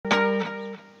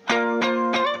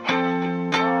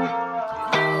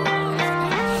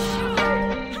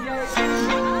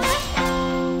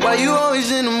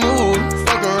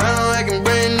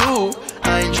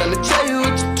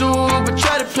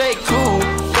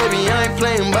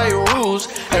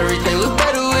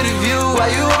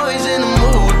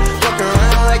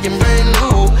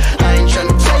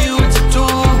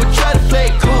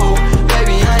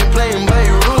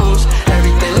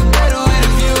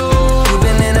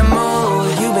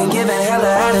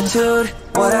attitude.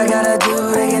 What I gotta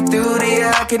do to get through to you,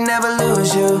 I could never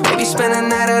lose you. Maybe spend a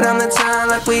night out on the town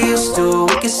like we used to.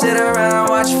 We could sit around,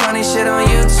 watch funny shit on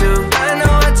YouTube. I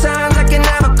know at times I can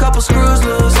have a couple screws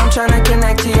loose. I'm trying to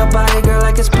connect to your body, girl,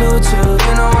 like it's Bluetooth.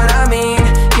 You know what I mean,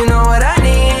 you know what I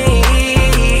need.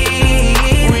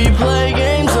 We play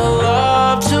games of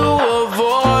love to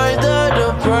avoid the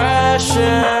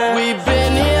depression. We've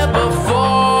been here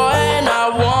before and I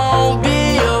won't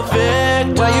be a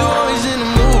victim. Why you always in the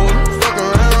mood? Fuck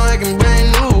around like I'm brand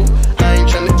new. I ain't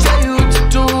tryna tell you what to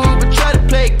do, but try to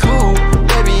play cool.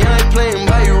 Baby, I ain't playing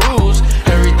by your rules.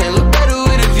 Everything look better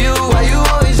with a view. Why you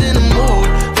always in the mood?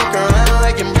 Fuck around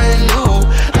like I'm brand new.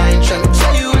 I ain't tryna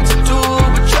tell you what to do,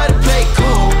 but try to play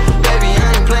cool. Baby, I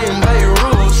ain't playing by your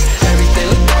rules. Everything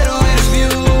look better with a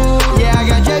view. Yeah, I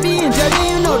got JB and JB,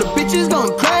 you know the bitch is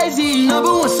going crazy.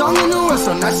 Number one song in the world,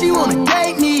 so now she wanna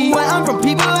date me. Where I'm from,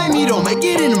 people like me don't make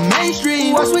it in the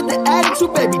mainstream. Watch with the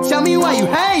attitude, baby, tell me why you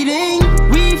hating.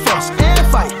 We fuss and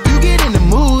fight, you get in the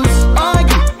moods.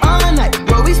 Argue all night,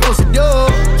 what we supposed to do?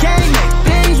 Can't make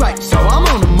things right, so I'm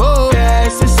on the move.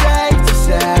 Yes, it's safe to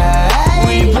say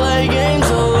We play games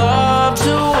of love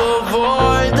to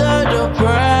avoid the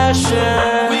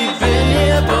depression. We've been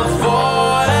here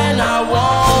before and I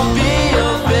won't be a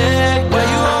victim. why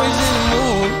you always in the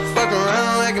mood. Fuck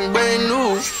around like I'm brand new.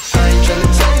 I ain't tryna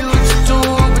tell you what to do,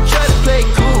 but try to play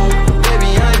cool. Baby,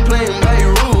 I ain't playing by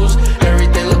your rules.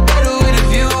 Everything look better with a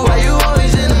view. Why you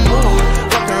always in the mood?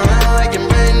 Fuck around like I'm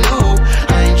brand new.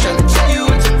 I ain't tryna tell you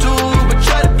what to do, but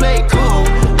try to play cool.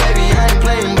 Baby, I ain't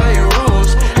playing by your rules.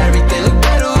 Everything look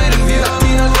better with a view.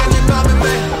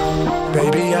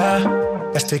 Baby, ya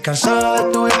estoy cansado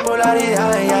de tu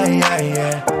bipolaridad,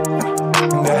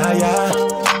 Deja ya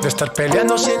de estar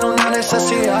peleando sin una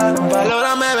necesidad.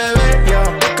 Valórame, bebé, yo.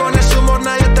 Que con ese humor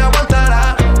nadie te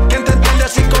aguantará. Quien te entiende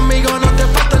así conmigo no te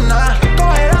falta nada.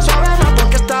 Cogerá suave más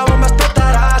porque esta bomba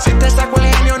explotará. Si te saco el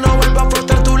genio no vuelvo a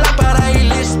frotar tu lámpara y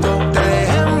listo. Te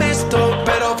dejé en visto,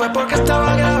 pero fue porque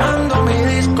estaba grabando mi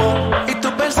disco. Y tú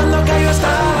pensando que yo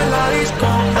estaba en la disco.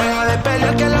 Deja de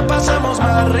pelear que la pasamos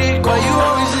más rico. Why you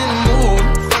always in the mood?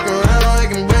 Fuck around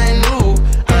like I'm brand new.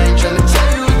 I ain't tryna tell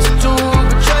you what to do,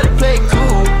 but try to play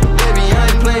cool. Baby, I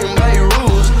ain't playing by your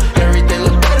rules. Everything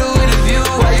look better with a view.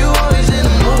 Why you always in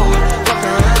the mood? Fuck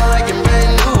around like I'm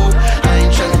brand new. I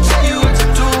ain't tryna tell you what to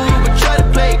do, but try to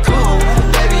play cool.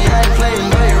 Baby, I ain't playing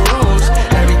by your rules.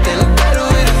 Everything look better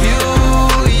with a view,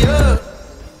 yeah.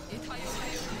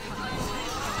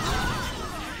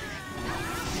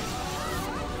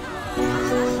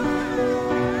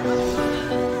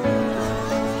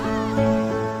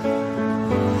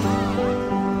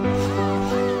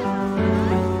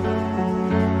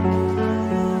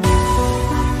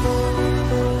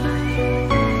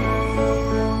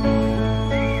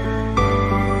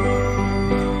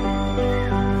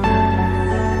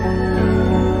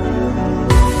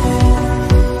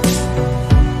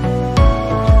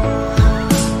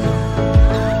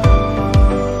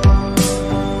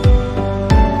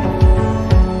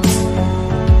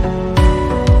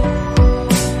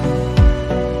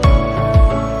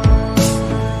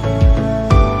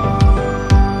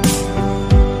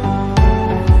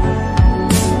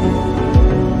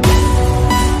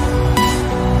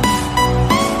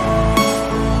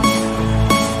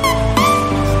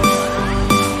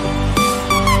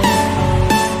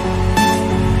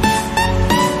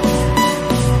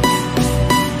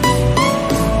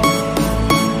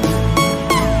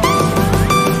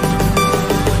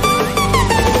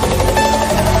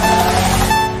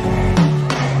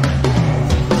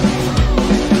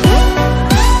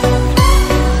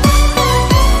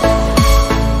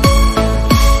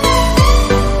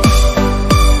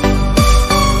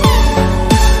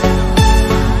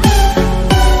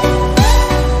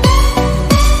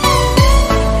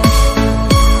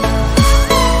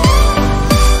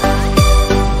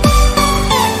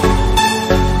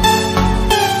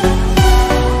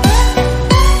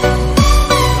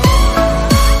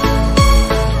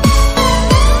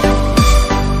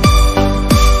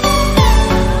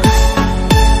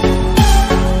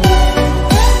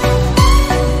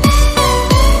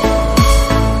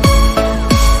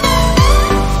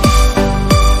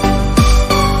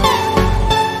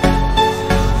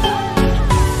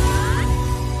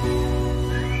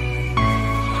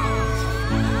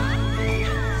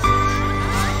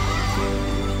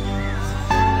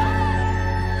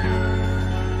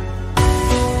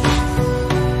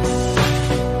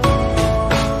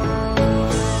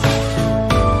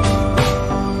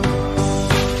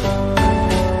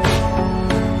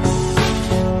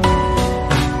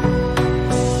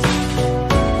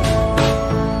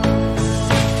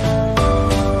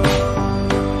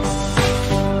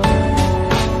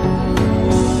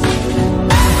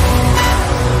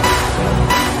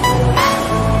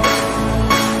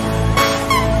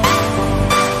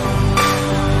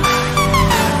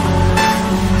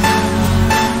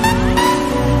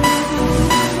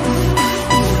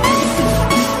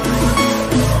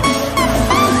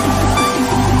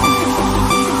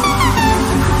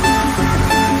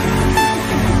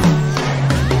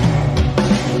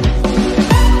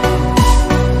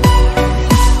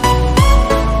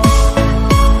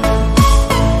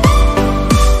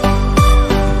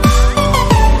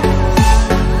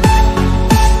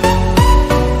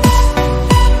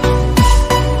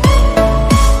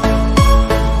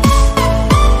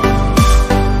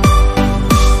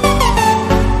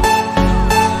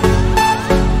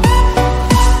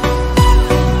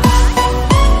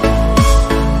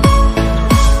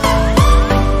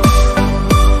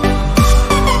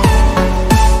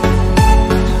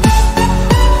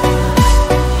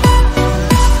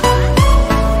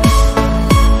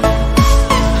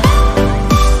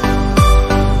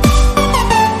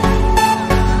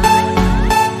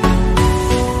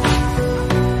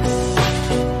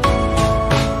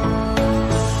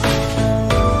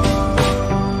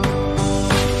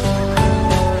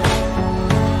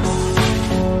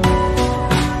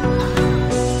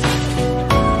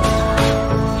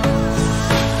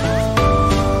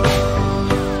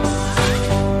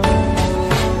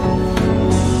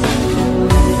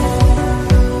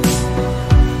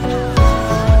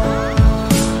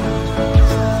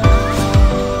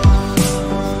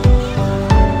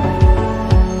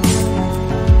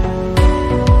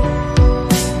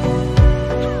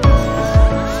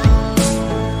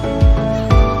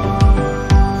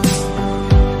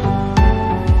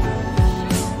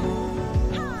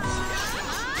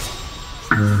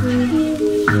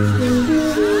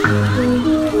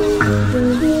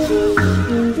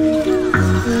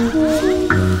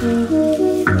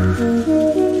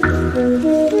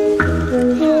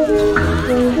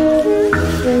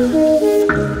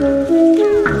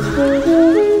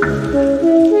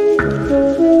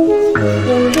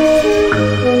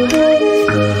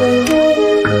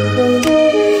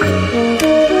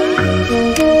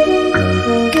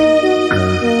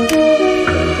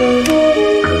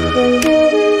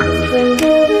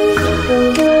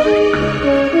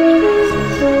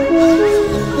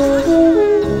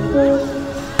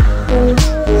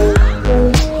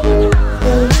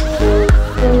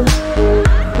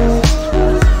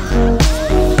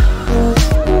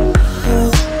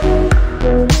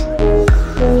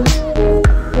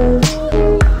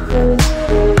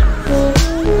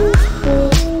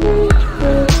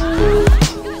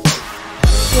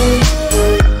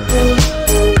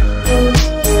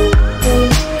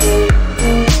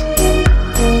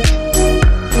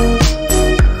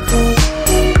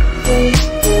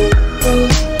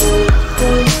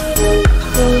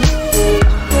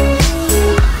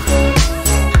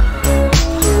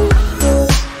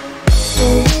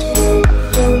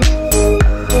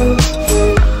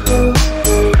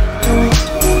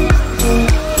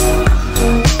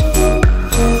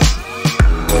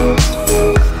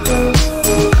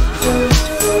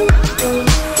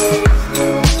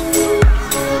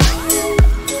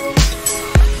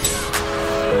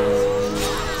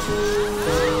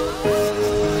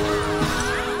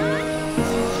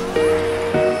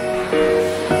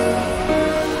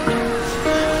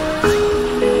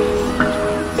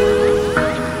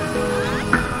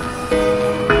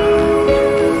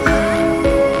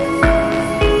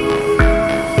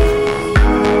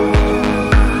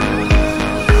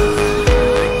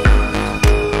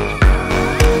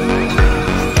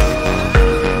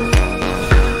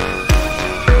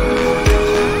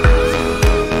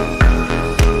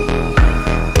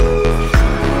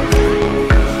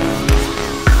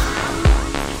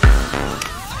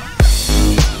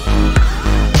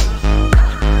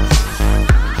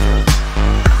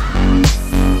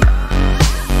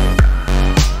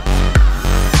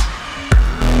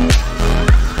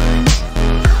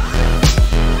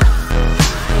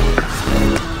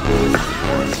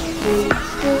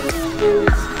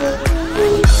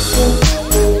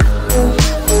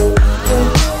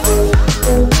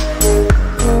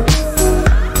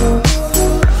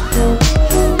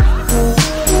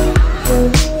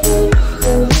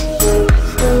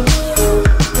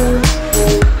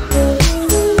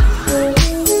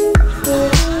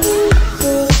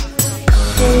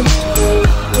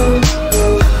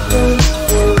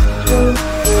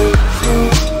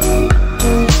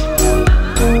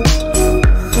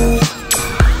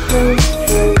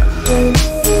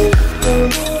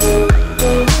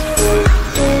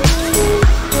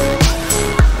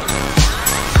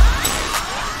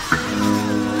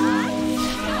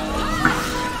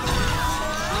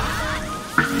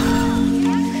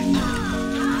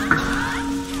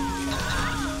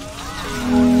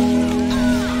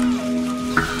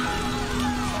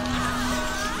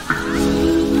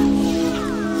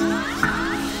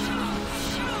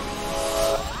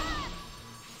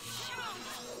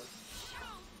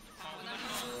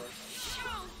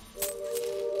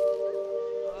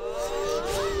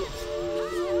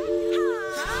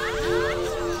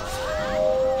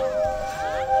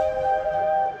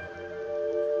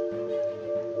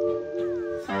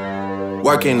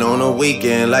 Working on the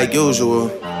weekend like usual.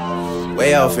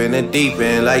 Way off in the deep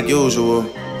end like usual.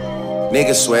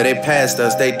 Niggas swear they passed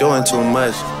us, they doing too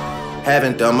much.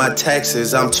 Haven't done my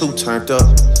taxes, I'm too turned up.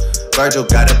 Virgil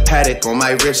got a paddock on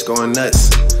my wrist going nuts.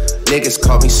 Niggas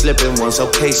caught me slipping once,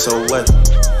 okay, so what?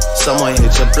 Someone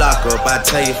hit your block up, I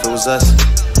tell you if it was us.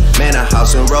 Man, a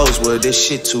house in Rosewood, this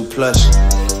shit too plush.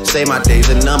 Say my day's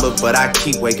a number, but I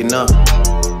keep waking up.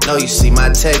 Know you see my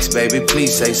text, baby,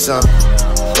 please say something.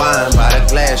 Wine by the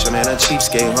glass, I'm in a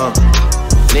cheapskate, huh?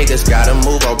 Niggas gotta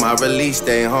move on my release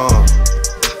day, huh?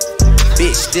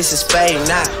 Bitch, this is fame,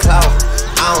 not clout.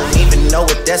 I don't even know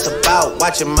what that's about,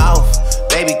 watch your mouth.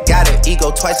 Baby got an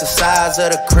ego twice the size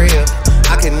of the crib.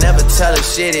 I can never tell a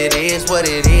shit, it is what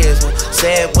it is.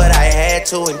 Said what I had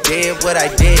to and did what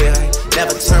I did.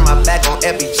 Never turn my back on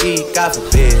FBG, God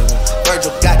forbid.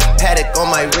 Virgil got the paddock on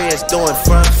my wrist, doing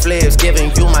front flips.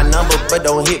 Giving you my number, but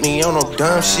don't hit me on no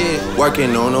dumb shit.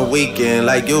 Working on the weekend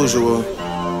like usual.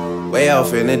 Way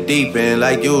off in the deep end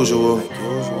like usual.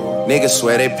 Niggas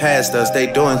swear they passed us,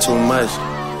 they doing too much.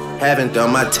 Haven't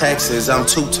done my taxes, I'm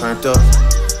too turned up.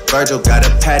 Virgil got a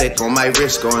paddock on my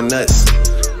wrist going nuts.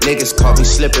 Niggas caught me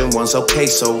slipping once, okay,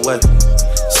 so what?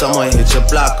 Someone hit your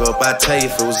block up, I tell you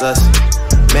if it was us.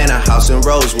 Man, a house in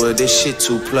Rosewood, this shit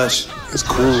too plush. It's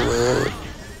cool, man.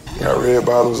 Got red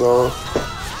bottoms on.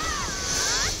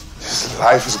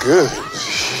 Life is good.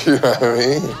 You know what I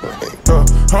mean?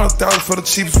 100,000 for the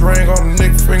cheapest ring on the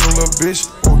nigga finger, little bitch.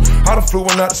 Ooh, I done flew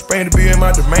one out to Spain to be in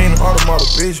my domain, automata,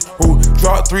 bitch. Ooh,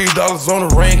 dropped $3 on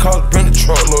the rain, called it been the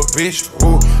truck, little bitch.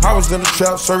 Ooh, I was in the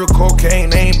trap, serving cocaine,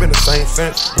 they ain't been the same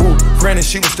since. Ooh, granted,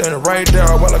 she was standing right there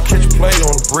while I catch a play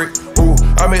on the brick. Ooh,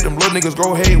 I made them little niggas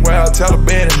go haywire,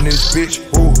 Taliban in this bitch.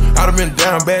 Ooh, I done been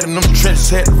down bad in them trenches,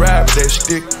 had to ride with that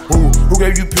stick. Ooh, who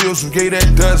gave you pills, who gave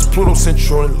that dust? Pluto sent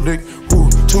you on the lick.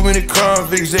 Ooh, too many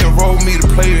convicts, they enrolled me to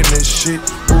play in this shit.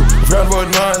 Ooh, round about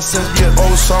nonsense, get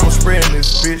old summer spreading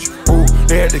this bitch. Ooh,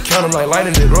 they had to count them like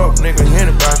lighting it up, nigga,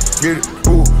 anybody get it.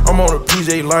 Ooh, I'm on a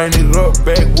PJ lining it up,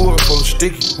 backwood full of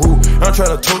sticky. Ooh, I'm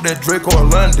trying to tote that Draco in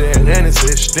London, and it's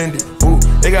extended. Ooh,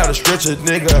 they gotta stretch a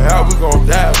nigga out, we gon'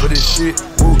 die for this shit.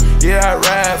 Ooh, yeah, I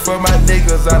ride for my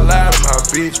niggas, I lie to my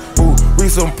bitch. Ooh, we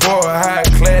some poor, high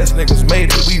class niggas made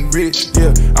it, we rich.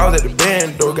 Yeah, I was at the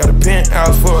band though, got a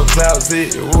penthouse for a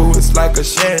closet. Ooh, it's like a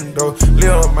shando,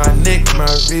 live on my neck, my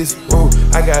wrist. Ooh,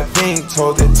 I got pink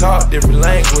toes that talk different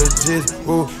languages.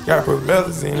 Ooh, got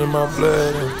promethazine in my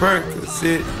blood and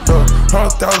Percocet.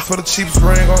 100,000 for the cheapest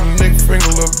ring on the nigga finger,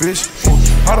 little bitch. Ooh,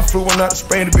 I done flew one out to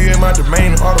Spain to be in my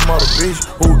domain, automata, bitch.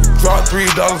 Ooh, dropped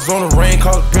 $3 on the rain,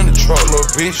 called it been the truck, little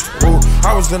bitch. Ooh,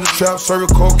 I was in the trap,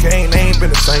 serving cocaine, they ain't been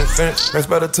the same since. That's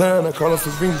by the time I call her for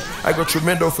Venus. I go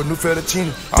tremendo for new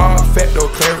fettuccine. All fat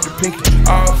though, claret the pinky.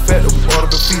 All fat though, we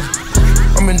order the feast.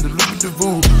 I'm in the loop with the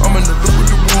voo, I'm in the loop with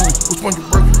the woo. Which one you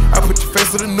working? I put your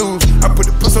face on the news, I put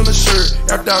the puss on the shirt.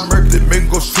 After I murdered it, make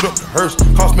go shoot up the hearse.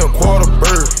 Cost me a $2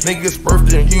 bird. Nigga's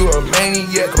birthday and you a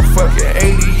maniac, a fucking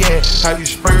alien. How you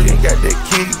spurting? Got that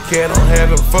kitty cat, I'm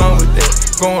having fun with that.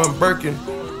 Going Birkin.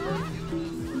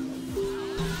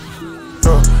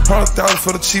 100,000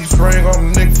 for the cheapest ring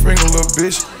on the nigga finger, little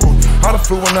bitch. Ooh, I done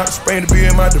flew one out to Spain to be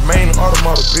in my domain,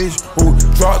 automata, bitch. Ooh,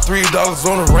 dropped $3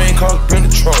 on the rain, called it been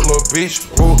the truck, little bitch.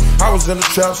 Ooh, I was in the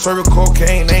trap, serving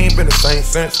cocaine, they ain't been the same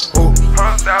since. Ooh,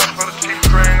 100,000 for the cheapest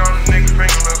ring on the nigga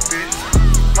finger, little bitch.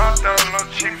 100,000 for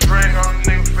the cheapest ring on the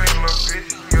nigga finger, little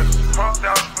bitch. Yeah,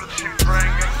 100,000 for the cheapest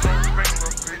ring on the nigga finger,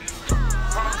 little bitch.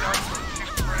 100,000 for the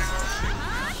cheapest ring on the nigga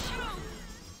finger.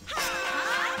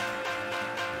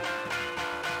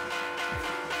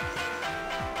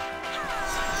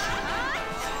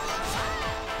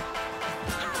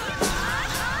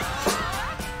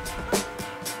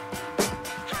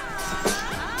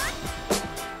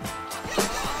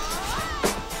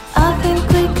 I think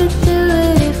we could do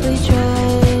it if we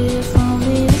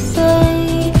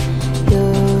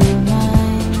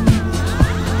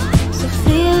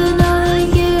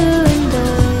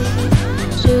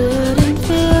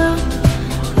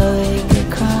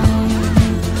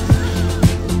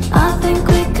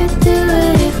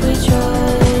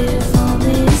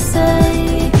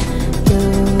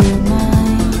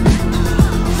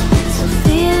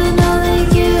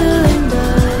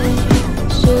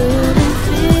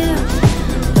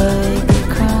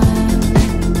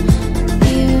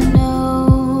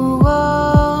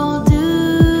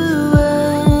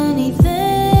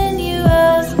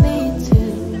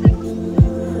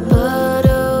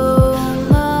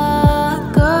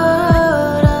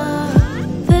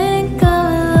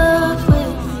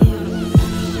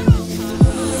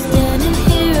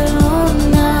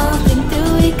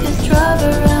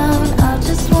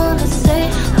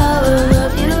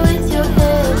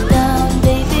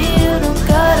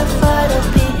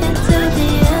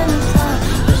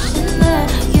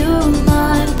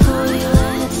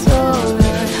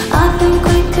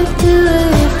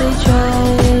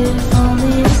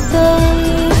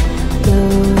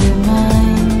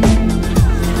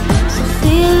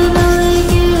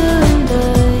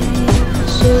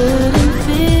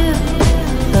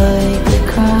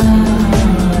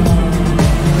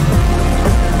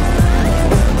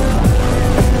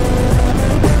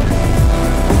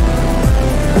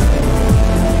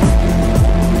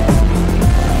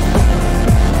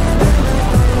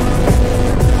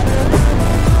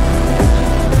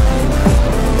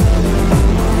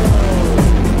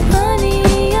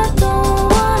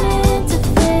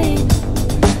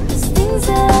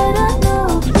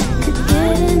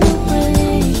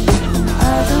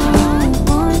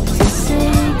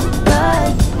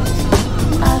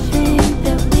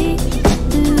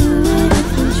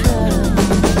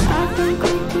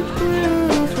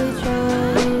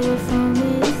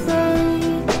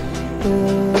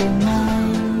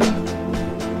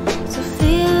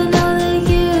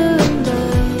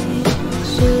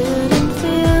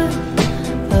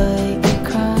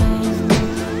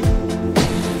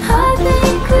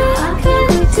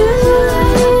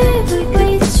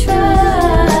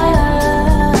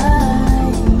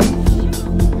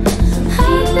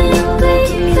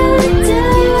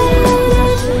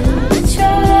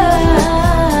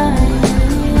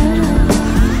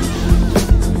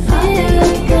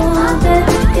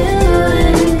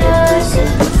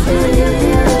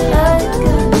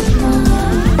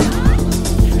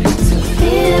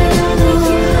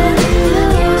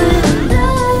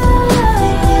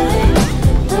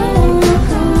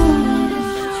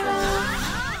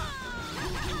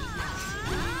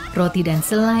roti dan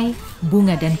selai,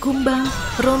 bunga dan kumbang,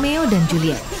 Romeo dan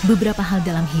Juliet. Beberapa hal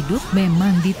dalam hidup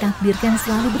memang ditakdirkan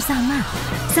selalu bersama.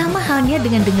 Sama halnya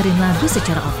dengan dengerin lagu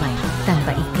secara offline,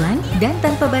 tanpa iklan dan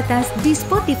tanpa batas di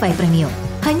Spotify Premium.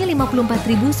 Hanya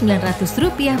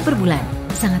Rp54.900 per bulan.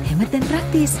 Sangat hemat dan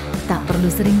praktis. Tak perlu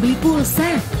sering beli pulsa.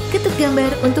 Ketuk gambar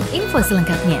untuk info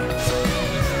selengkapnya.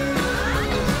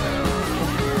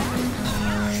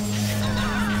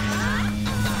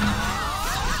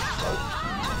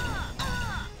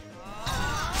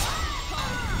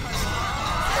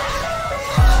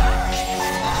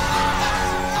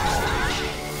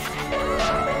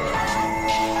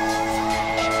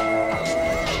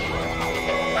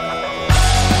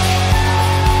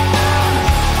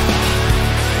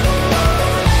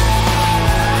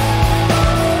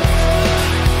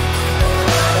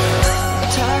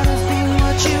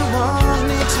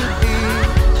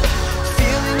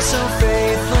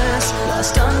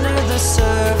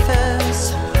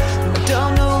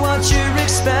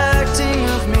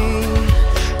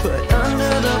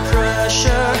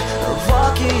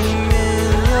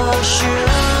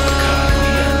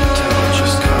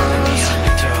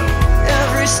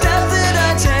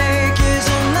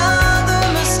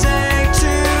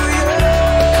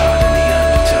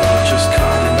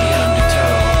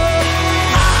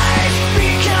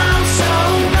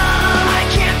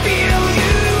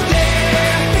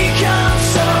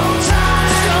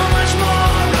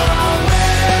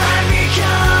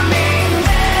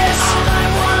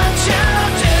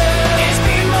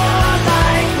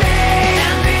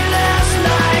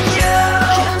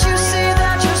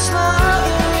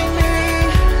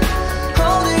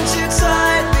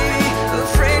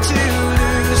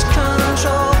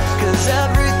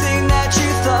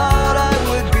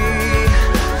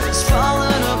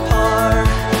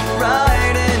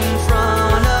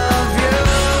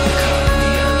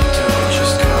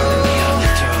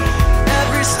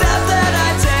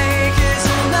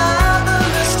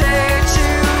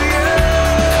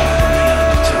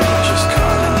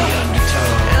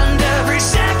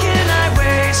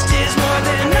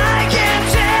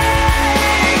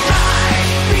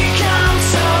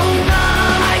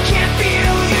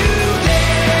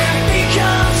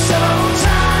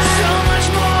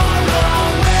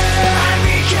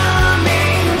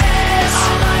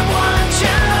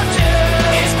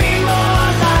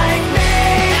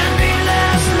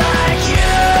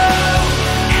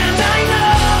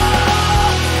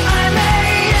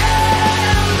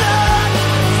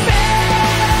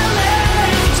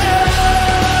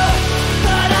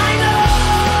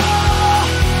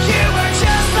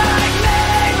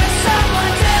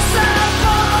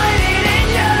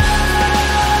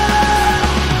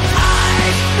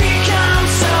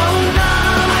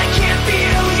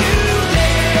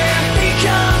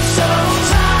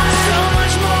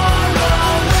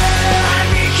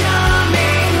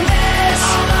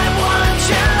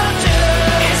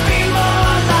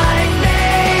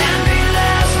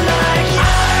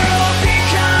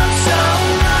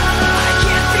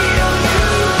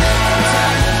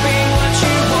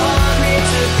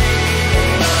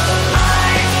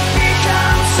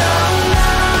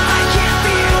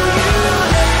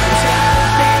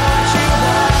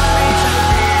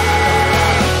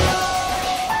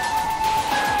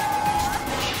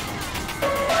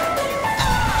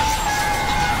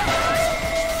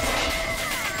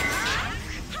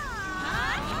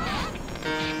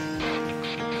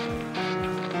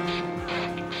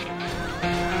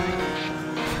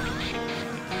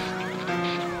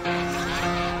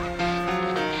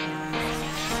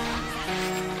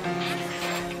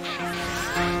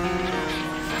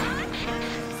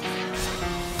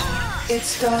 It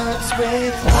starts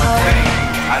with one thing,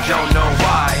 I don't know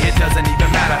why. It doesn't even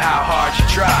matter how hard you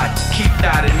try. Keep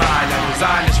that in mind. I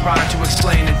designed this rhyme to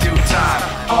explain in due time.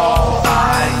 All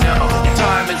I know,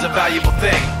 time is a valuable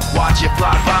thing. Watch it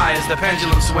fly by as the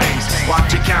pendulum swings.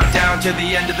 Watch it count down to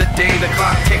the end of the day. The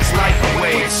clock takes life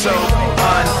away. It's so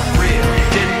unreal.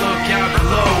 Didn't look out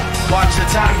below. Watch the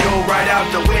time go right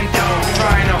out the window.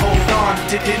 Trying to hold on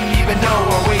to didn't even know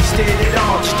I wasted it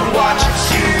all just to watch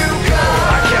you go.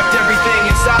 I kept everything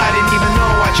inside, and even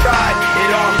though I tried,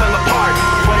 it all fell apart.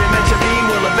 What it meant to be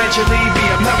will eventually be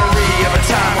a memory of a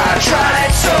time I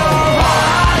tried so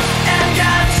hard and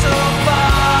got so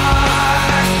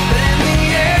far. But in the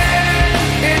end,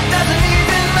 it doesn't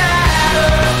even matter.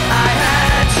 I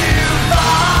had to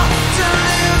fall to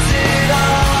lose it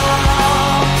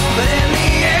all. But in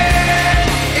the end,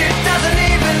 it doesn't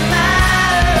even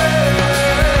matter.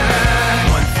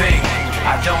 One thing,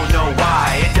 I don't know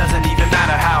why. It doesn't even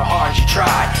matter how hard you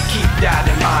try. Keep that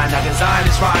in mind. mind. I designed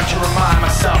this rhyme to remind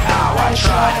myself how I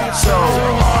tried so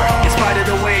hard. In spite of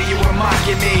the way you were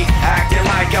mocking me, acting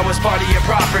like I was part of your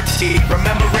property,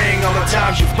 remembering all the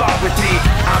times you fought with me,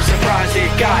 I'm surprised it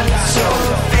got so.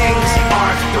 Things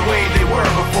aren't the way they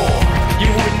were before. You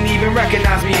wouldn't even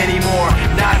recognize me anymore.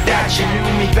 Not that you knew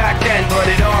me back then, but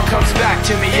it all comes back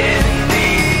to me in the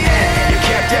end. You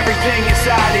kept everything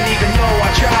inside, and even though I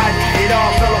tried, it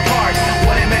all fell apart.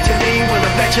 What it meant to me will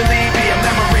eventually be a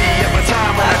memory of a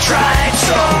time when I tried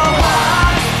so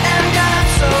hard and got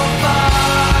so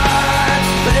far,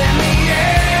 but in the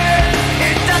end,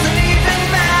 it doesn't even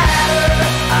matter.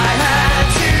 I had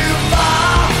to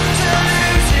fall to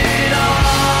lose it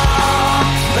all,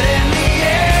 but in the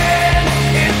end,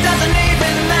 it doesn't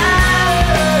even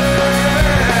matter.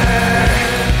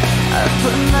 I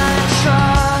put my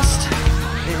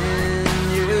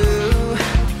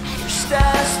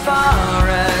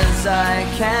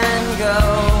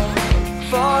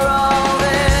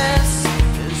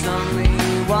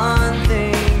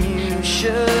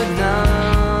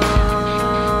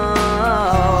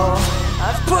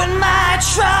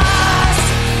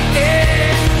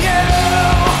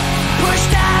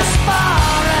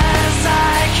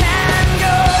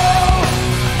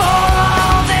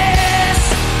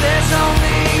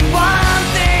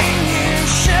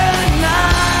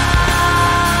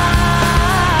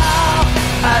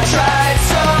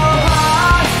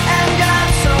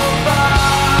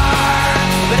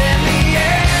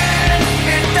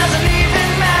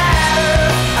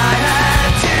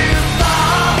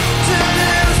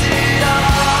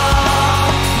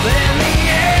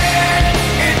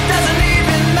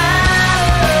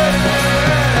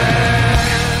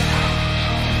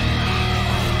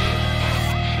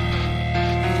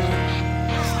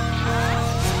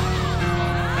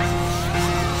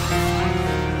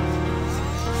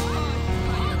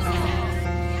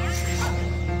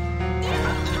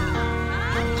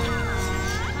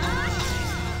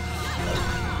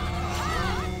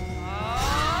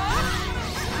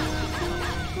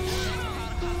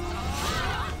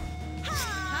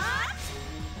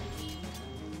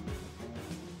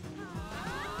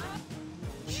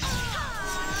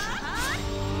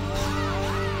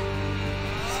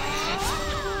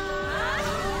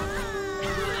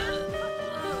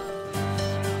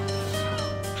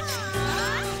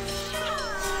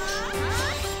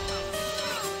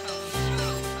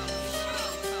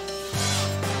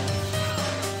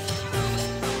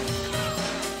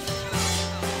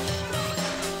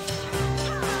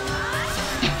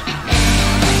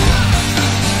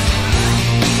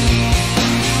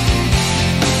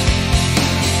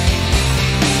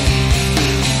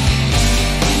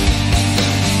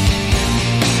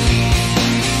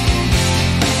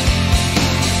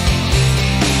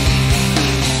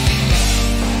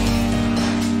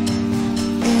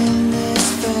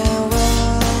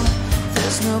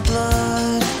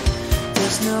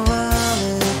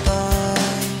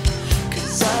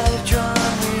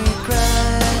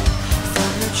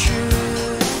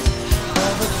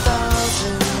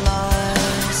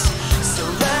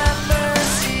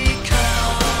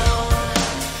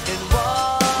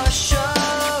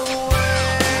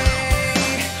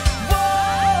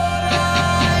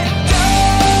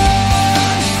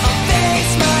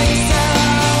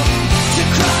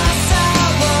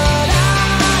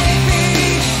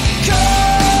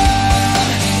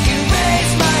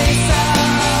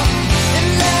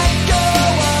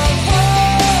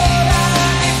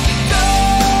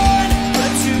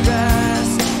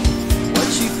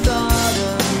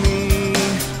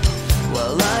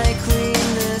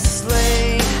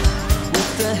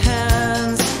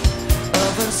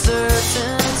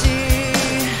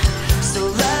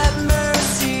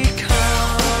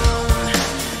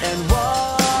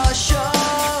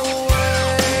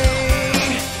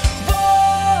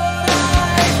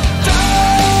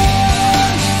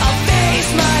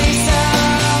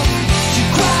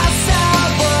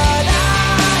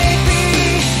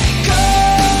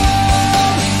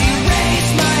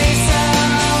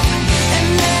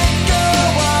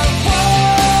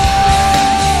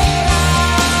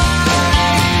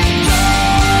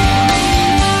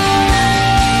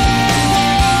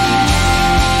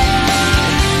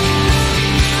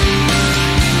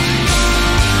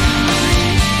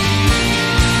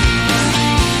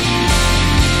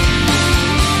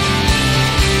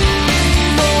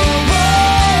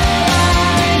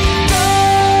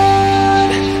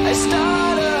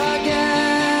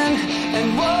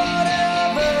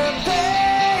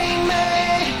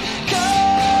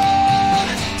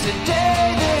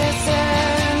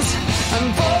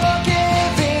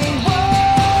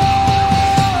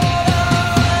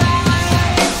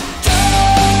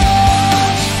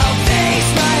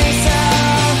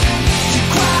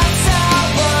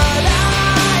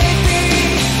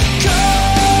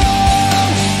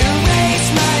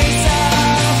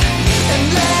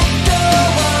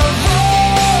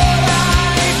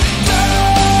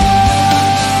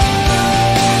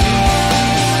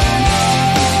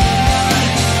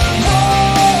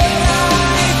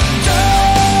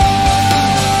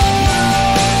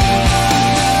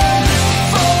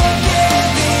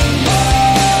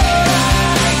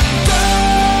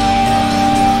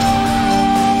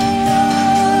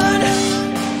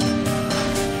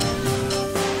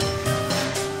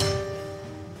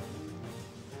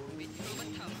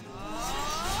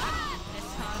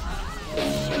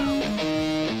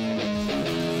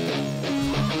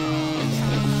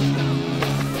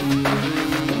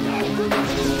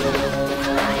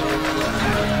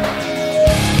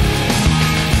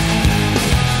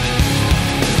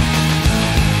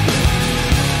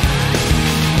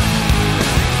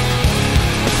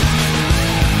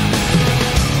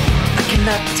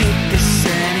cannot take this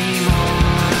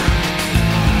anymore.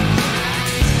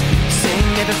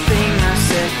 Saying everything I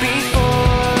said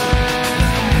before.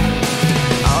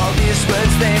 All these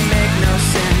words, they make no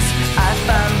sense. I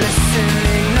find bliss in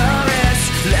ignorance.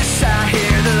 Less I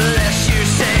hear, the less you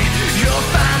say. You'll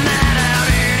find that out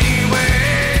anyway.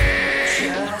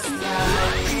 Just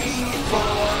like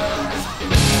before.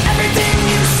 Everything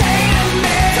you say to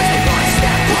me takes me one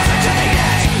step closer to the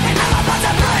edge, and I'm about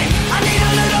to break. I need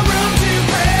a little room to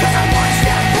break, 'cause I'm one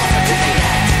step closer to the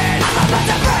edge. I'm about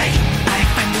to break. I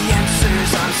find the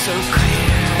answers aren't so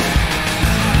clear.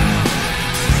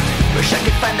 Wish I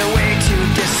could find a way to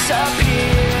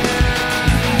disappear.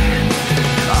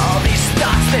 All these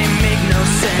thoughts, they make no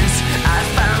sense. I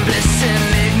found bliss in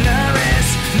ignorance.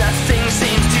 Nothing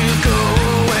seems to go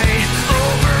away.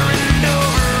 Over and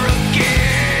over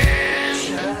again.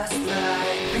 Just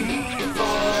like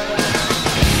before.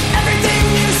 Everything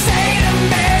you say to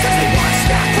me takes me one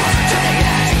step closer to the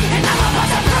edge, and I'm about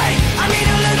to break. I need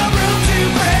a little room to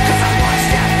break, 'cause I'm one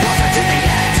step closer to the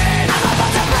edge. I'm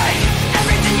about to break.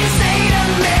 Everything you say to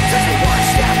me takes me one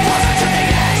step closer to the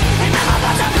edge, and I'm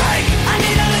about to break. I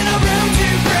need a little room to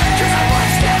break, 'cause I'm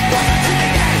one step closer to the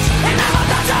edge, and I'm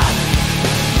about to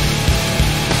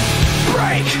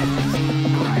break.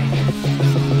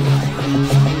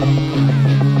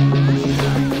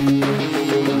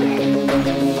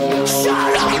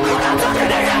 Shut up when I'm talking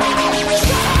to you.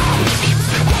 Shut up.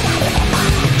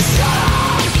 Shut up.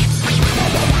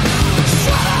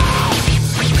 Shut up.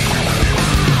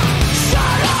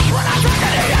 Shut up when I'm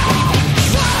talking to you.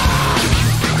 Shut up.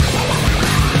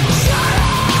 Shut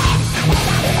up.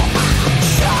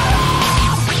 Shut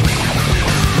up.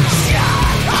 Shut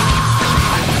up.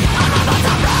 I'm about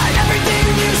to break. Everything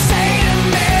you say to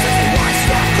me takes me one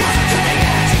step closer to the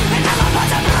edge, and I'm about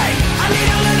to break. I need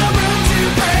a little room to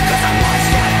break, 'cause I'm one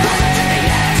step closer to the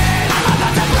edge. I'm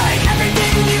about to break.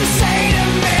 Everything you say to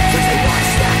me takes me one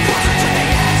step closer to the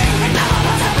edge, and I'm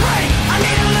about to break. I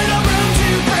need a little room to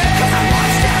break, 'cause I'm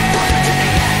one step closer to the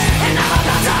edge, and I'm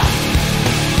about to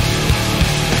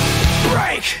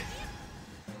break.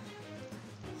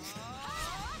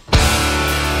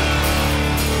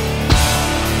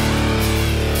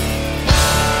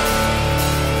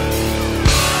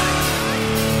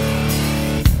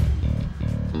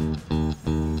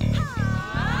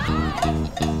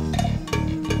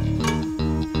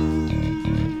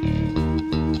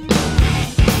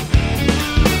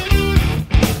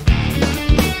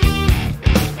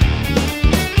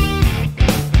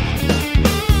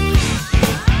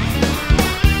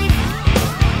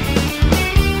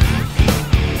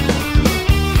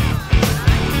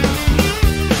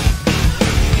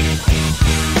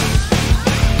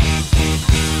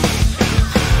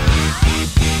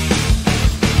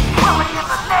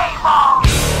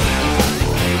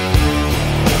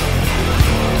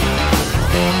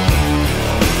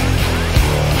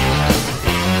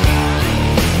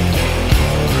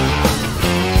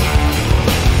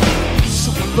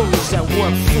 Some of those that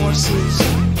work forces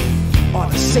are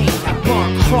the same that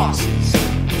burn crosses.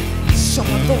 Some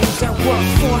of those that work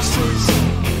forces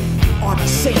are the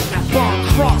same that burn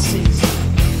crosses.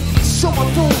 Some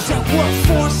of those that work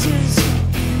forces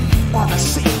are the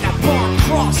same that burn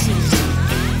crosses.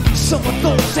 Some of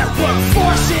those that work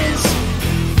forces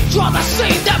are the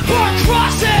same that burn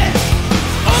crosses.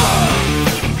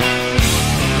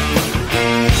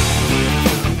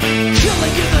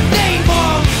 Killing in the name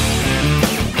of.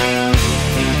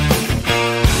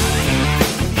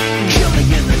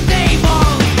 Killing in the name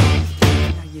of.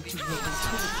 Now you do what they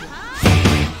told you.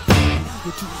 Now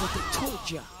you do what they told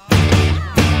you.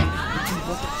 Now you do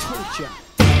what they told you.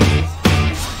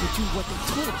 You do what they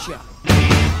told you.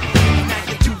 Now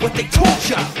you do what they told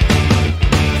you.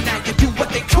 Now you do what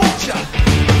they told you.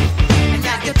 And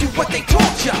now you do what they told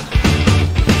you.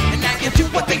 And now you do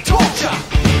what they told you.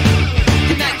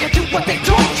 And now you do what they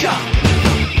told you.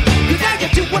 And now you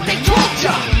do what they told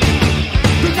you.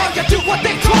 And now you do what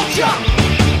they told you.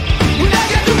 And now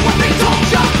you do what they told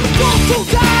you. Those who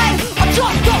died are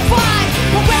justified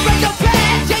for wearing the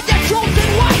badge and your chosen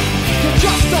white. You're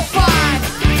justified.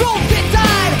 Those that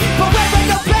died for wearing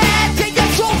the badge and your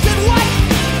chosen white.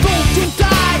 Those who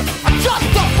died are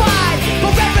justified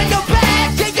for wearing the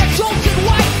badge and your chosen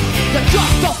white. You're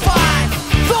justified.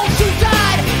 Those who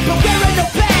died for wearing the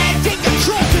badge and your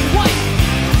chosen white.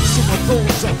 Some of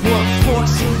those that work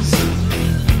forces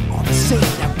are the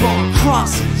same that burn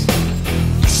crosses.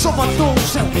 Some of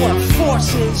those that work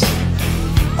forces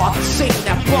are the same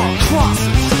that burn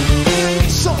crosses.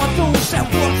 Some of those that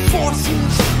work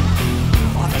forces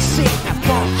are the same that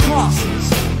burn crosses.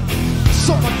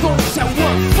 Some of those that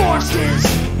work forces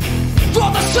for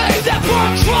the same that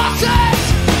burn crosses.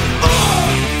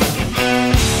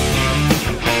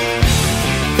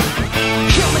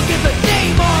 Killing in the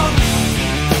name of.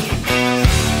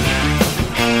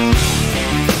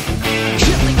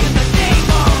 Killing in the name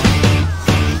of.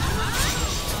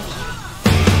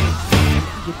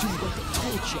 You do what they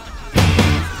told you.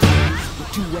 You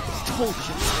do what they told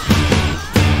you.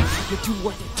 You do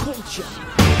what they told you.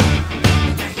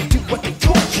 You do what they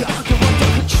told you. You're under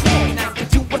control. Now you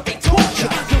do what they told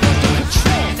you. You're under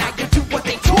control. Now you do what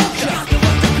they told you. You're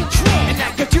under control. And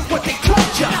now you do what they told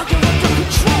you. You're under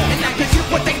control. And now you do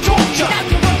what they told you.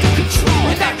 You're under control.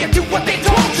 And now you do what they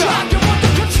told you. You're under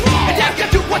control. And now you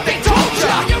do what they told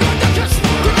you. You're under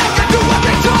control. And now you do what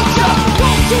they told you.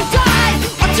 Those who died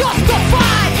are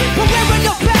justified. But wearing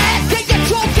the badge, they get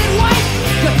chosen white.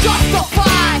 You're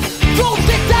justified. Those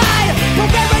that died, but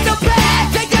wearing the badge,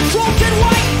 they get chosen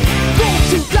white. Those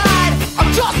who died are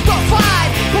justified.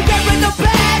 But wearing the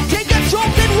badge, they get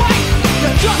chosen white.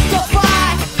 You're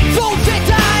justified. Those that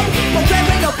died, but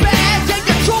wearing the badge, they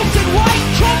get chosen white.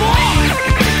 Come on.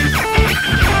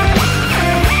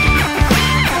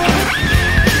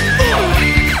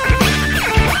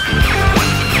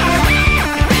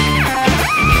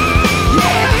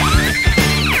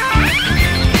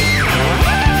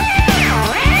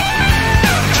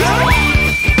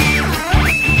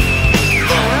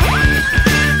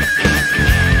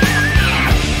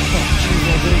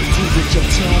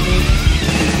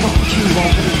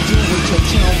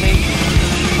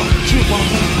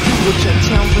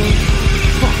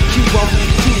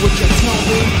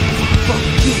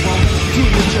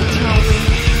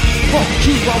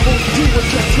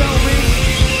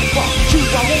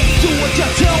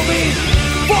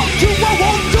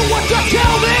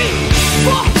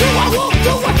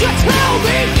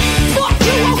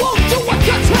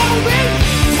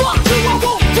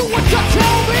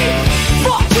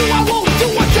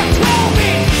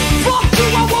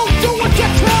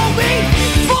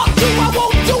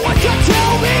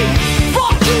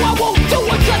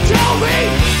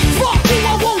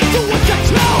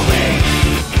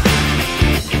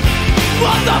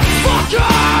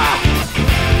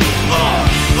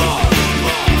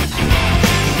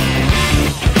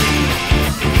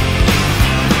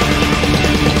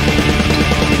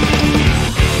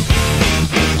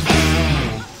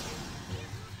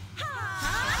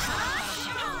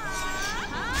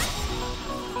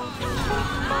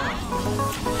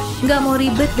 Gak mau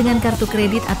ribet dengan kartu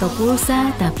kredit atau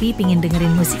pulsa, tapi pingin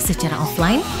dengerin musik secara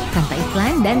offline, tanpa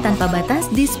iklan dan tanpa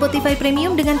batas di Spotify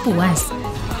Premium dengan puas?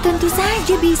 Tentu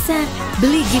saja bisa.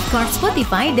 Beli gift card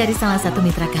Spotify dari salah satu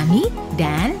mitra kami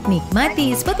dan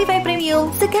nikmati Spotify Premium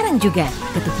sekarang juga.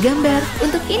 Ketuk gambar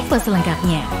untuk info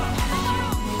selengkapnya.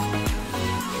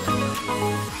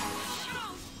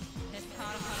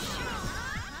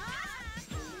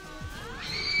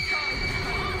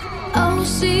 Oh,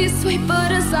 she's sweet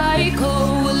but a psycho,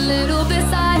 a little bit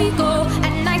psycho.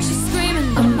 At night she's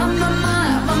screaming, I'm on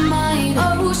my mind.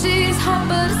 Oh, she's hot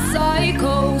but a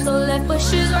psycho, so left but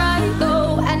she's right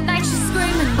though. At night she's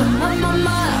screaming, I'm on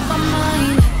my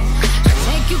mind. She'll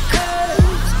make you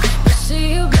curse, but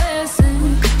she a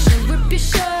blessing. She'll rip your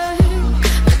shirt,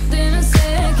 within a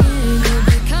second you'll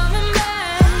be coming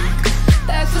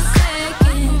back for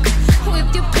second.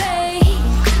 With your play,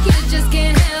 you just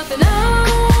can't help it.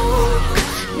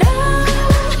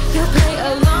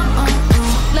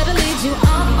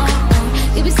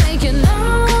 You be saying no,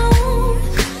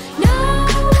 no,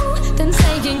 then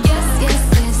saying yes, yes,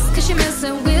 yes, 'cause she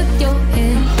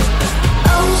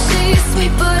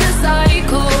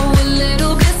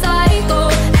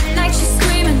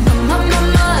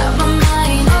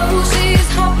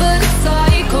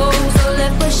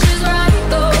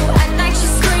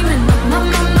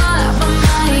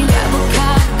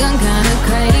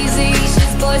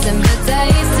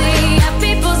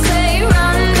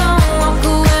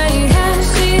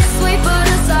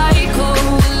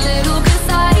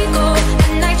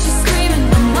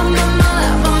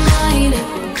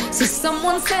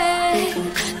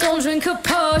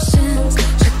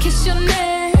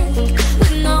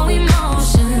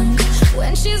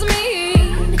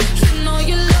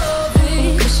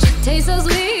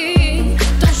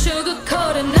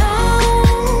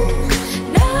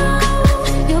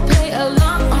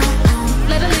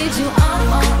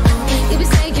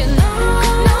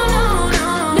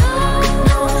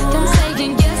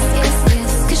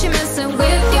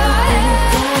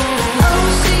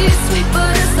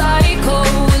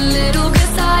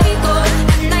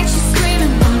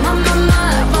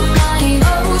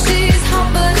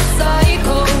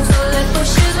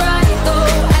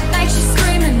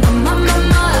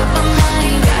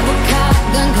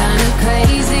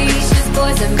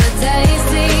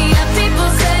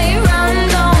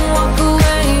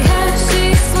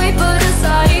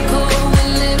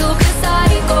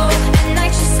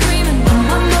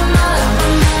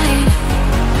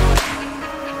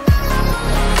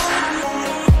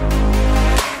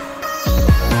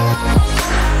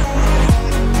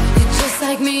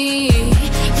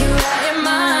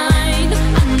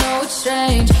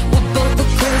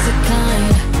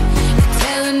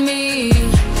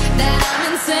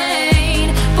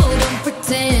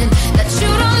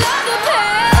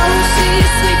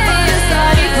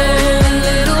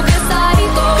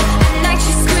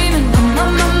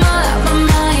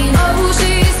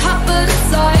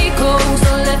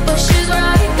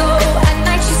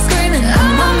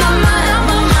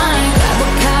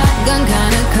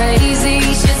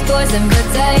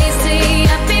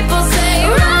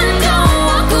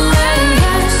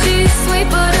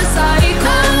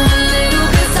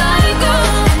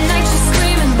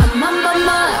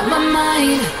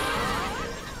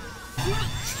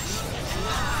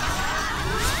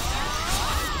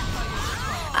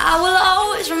I will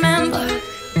always remember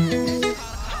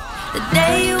the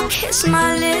day you kissed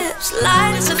my lips,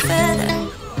 light as a feather.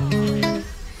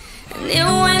 And it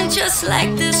went just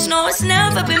like this. No, it's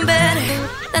never been better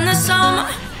than the summer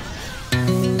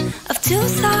of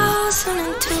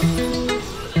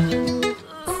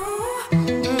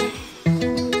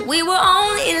 2002. We were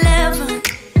only 11,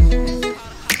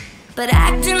 but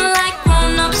acting like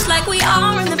grown-ups, like we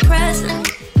are in the present.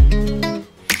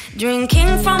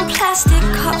 Drinking from plastic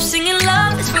cups, singing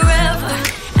love is forever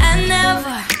and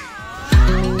never.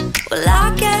 Well,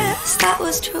 I guess that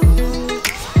was true.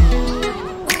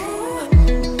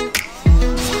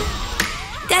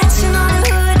 Dancing on the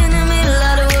hood in the middle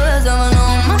of the woods of an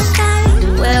old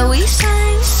Mustang, where we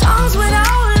sang songs with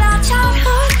all our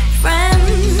childhood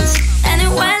friends. And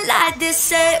it went like this,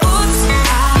 say, oops,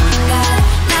 I got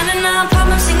 99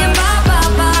 problems singing bye, bye,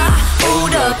 bye.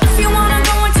 Hold up, if you wanna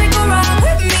go and take a ride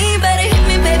with me, better hit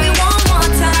me, baby, one more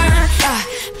time.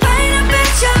 Paint a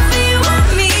picture for you and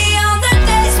me on the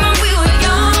days when we were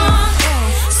young,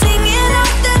 singing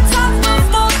at the top of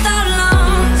both our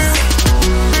lungs.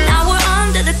 Now we're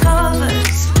under the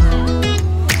covers.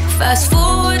 Fast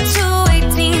forward to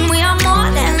 18, we are more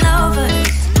than lovers.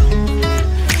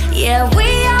 Yeah, we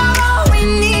are all we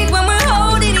need when we're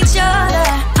holding each other.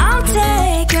 I'm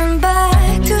taken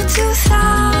back to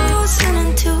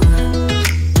 2002.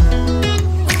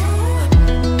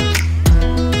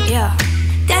 Yeah,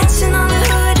 dancing on the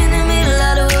hood in the middle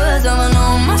of the woods of an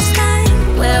old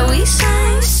Mustang, where we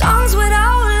sang songs with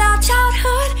all our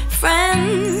childhood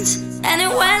friends. And it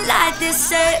went like this,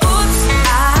 say, oops,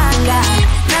 I got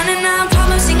 99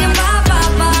 problems singing bye, bye,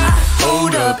 bye.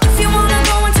 Hold up, if you wanna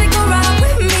go and take a ride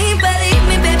with me, better hit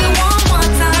me, baby, one more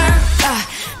time.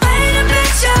 Paint a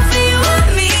picture for you and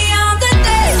me on the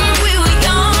days when we were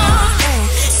young,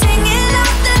 singing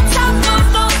at the top of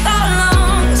both our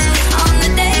lungs on the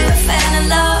day we fell in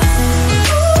love.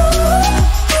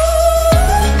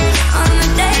 On the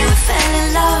day we fell in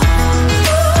love.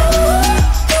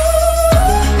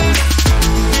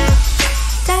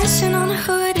 Dancing on the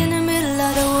hood in the middle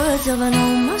of the woods of an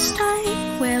old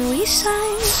Mustang, where we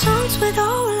sang songs with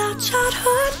all our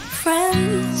childhood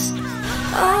friends.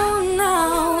 Oh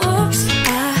no, oops, I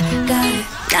got it.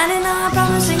 99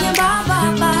 problems singing bye,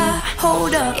 bye, bye.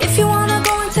 Hold up, if you wanna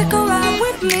go and take a ride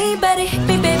with me, better hit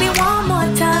me, baby, one more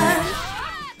time.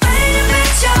 Paint a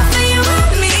picture for you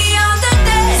and me on the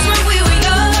days when we were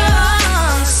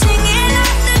young, singing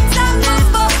at the top of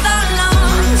both our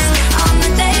lungs on the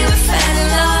day we fell in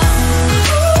love.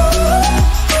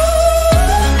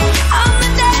 On the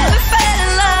day we fell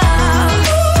in love.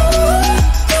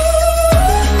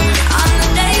 On the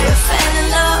day we fell in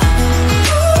love.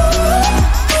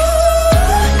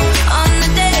 On the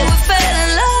day we fell in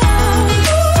love.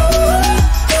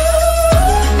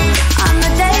 On the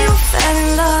day we fell in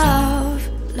love.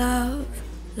 Love,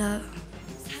 love.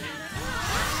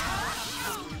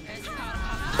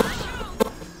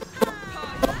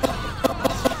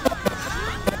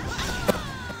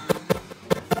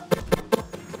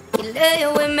 You lay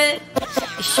with me,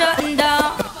 you're shutting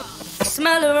down. I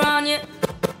smell her on you,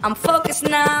 I'm focused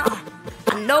now.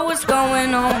 I know what's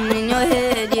going on in your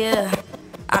head, yeah.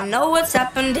 I know what's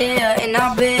happened here in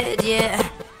our bed, yeah.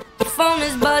 Your phone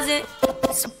is buzzing,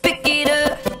 so pick it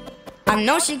up. I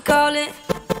know she calling,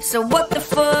 so what the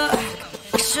fuck?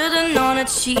 I should've known that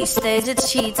she stays a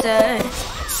cheater.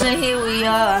 So here we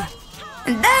are.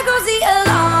 And there goes the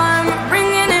alarm,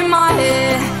 ringing in my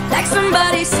head. Like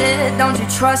somebody said, don't you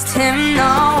trust him,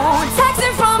 no.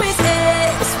 Texting from his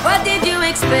ex, what did you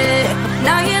expect?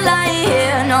 Now you're lying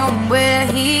here, knowing where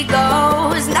he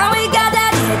goes. Now he got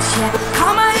that itch, yeah.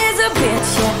 Karma is a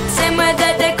bitch, yeah. Same way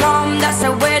that they come, that's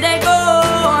the way they go.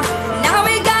 Now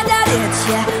we got that itch,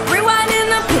 yeah. Rewinding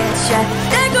the picture.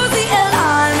 There goes the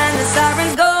alarm and the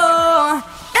sirens go.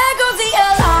 There goes the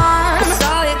alarm. I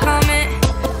saw it coming,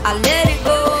 I let it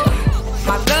go.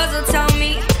 My girls will tell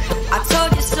me, I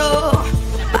told you so.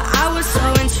 But I was so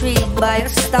intrigued by your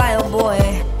style, boy.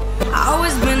 I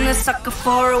always been a sucker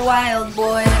for a wild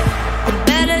boy. I'm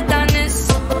better than this,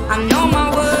 I know my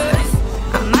worth.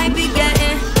 I might be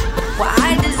getting what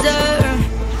I deserve,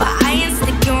 but I ain't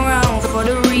sticking around for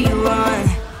the rerun.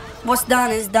 What's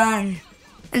done is done.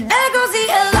 And there goes the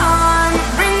alarm,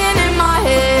 ringing in my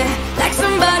head. Like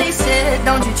somebody said,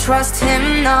 don't you trust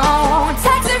him, no.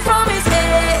 Texting from his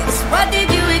ex, what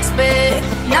did you expect?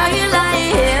 Now you're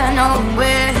lying here, knowing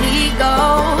where he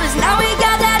goes. Now we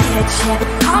got that itch, yeah.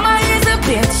 Karma is a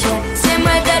bitch, yeah. Same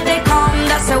way that they come,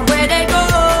 that's the way they go.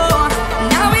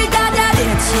 Now we got that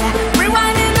itch, yeah.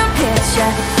 Rewinding the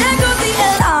picture. There goes the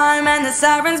alarm and the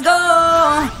sirens go.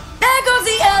 There goes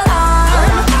the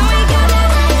alarm. Now we got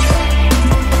that itch.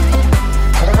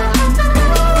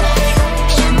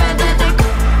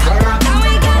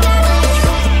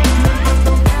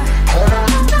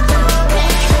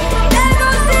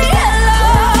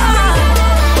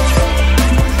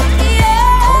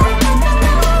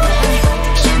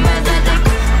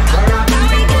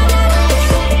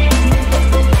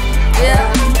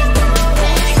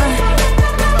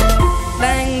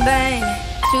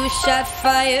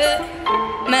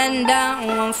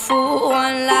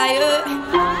 liar.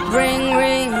 Ring,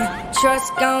 ring,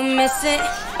 trust gone missing.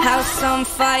 House on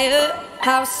fire,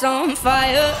 house on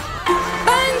fire.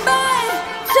 Bang, bang,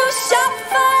 two shot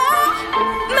fire.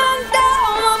 Man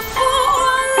down, one fool,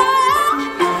 one liar.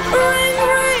 Ring,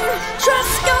 ring,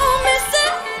 trust gone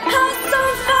missing. House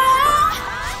on fire.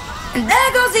 And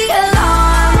there goes the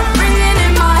alarm, ringing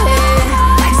in my head.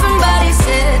 Like somebody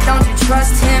said, don't you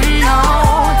trust him, no.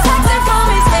 Texting from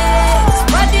his ex,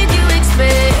 what did you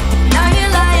expect? Now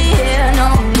you're lying here,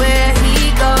 know where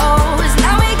he goes.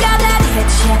 Now we got that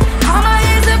hit, yeah. Karma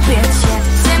is a bitch, yeah.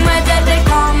 Same way that they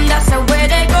come, that's the way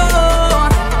they go.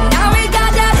 Now we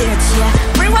got that hit, yeah.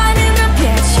 Rewinding the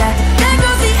pitch, yeah. There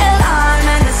goes the alarm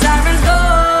and the sirens go.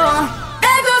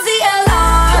 There goes the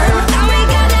alarm. Now we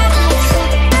got that hit.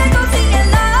 There goes the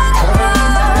alarm.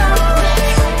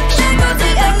 There goes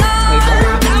the alarm.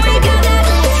 Now we got that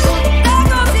hit. There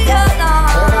goes the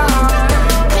alarm.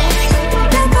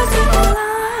 There goes the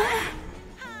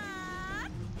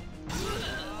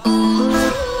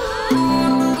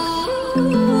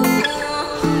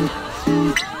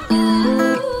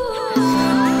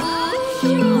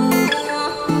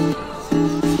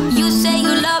You say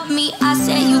you love me, I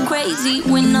say you crazy.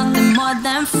 We're nothing more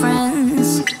than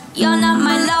friends. You're not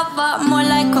my lover, more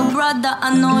like a brother.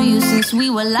 I know you since we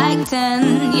were like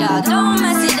 10. Yeah, don't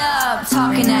mess it up,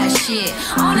 talking that shit.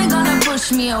 Only gonna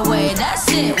push me away, that's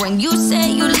it. When you say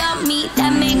you love me,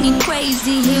 that make me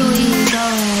crazy. Here we go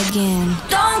again.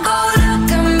 Don't go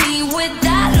look at me with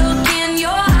that look in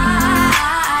your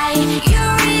eye. You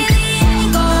really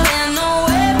ain't going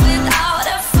nowhere without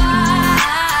a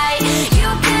fight. You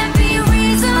can't be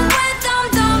reasoned with them,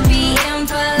 don't be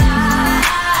impolite.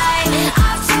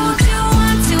 I've told you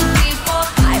 1, 2, 3, 4,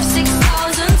 5,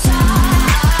 6,000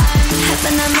 times.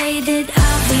 Haven't I made it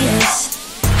obvious?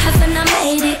 Haven't I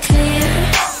made it clear?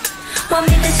 Want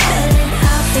me to spell it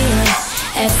obvious?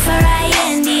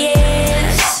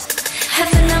 F-R-I-N-D-S.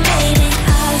 Haven't I made it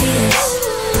obvious?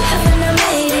 Haven't I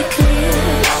made it clear?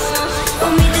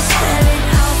 Want me to spell it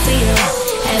obvious?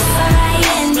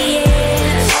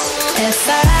 F-R-I-N-D-S.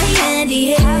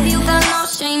 F-R-I-N-D-S. Have you got no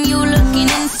shame? You looking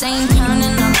insane,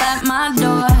 turning up at my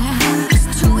door. It's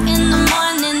 2 in the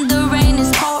morning, the rain is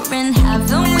pouring.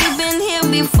 Haven't we been here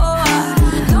before?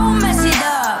 Don't mess it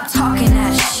up, talking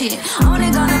that shit. Only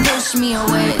gonna push me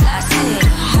away.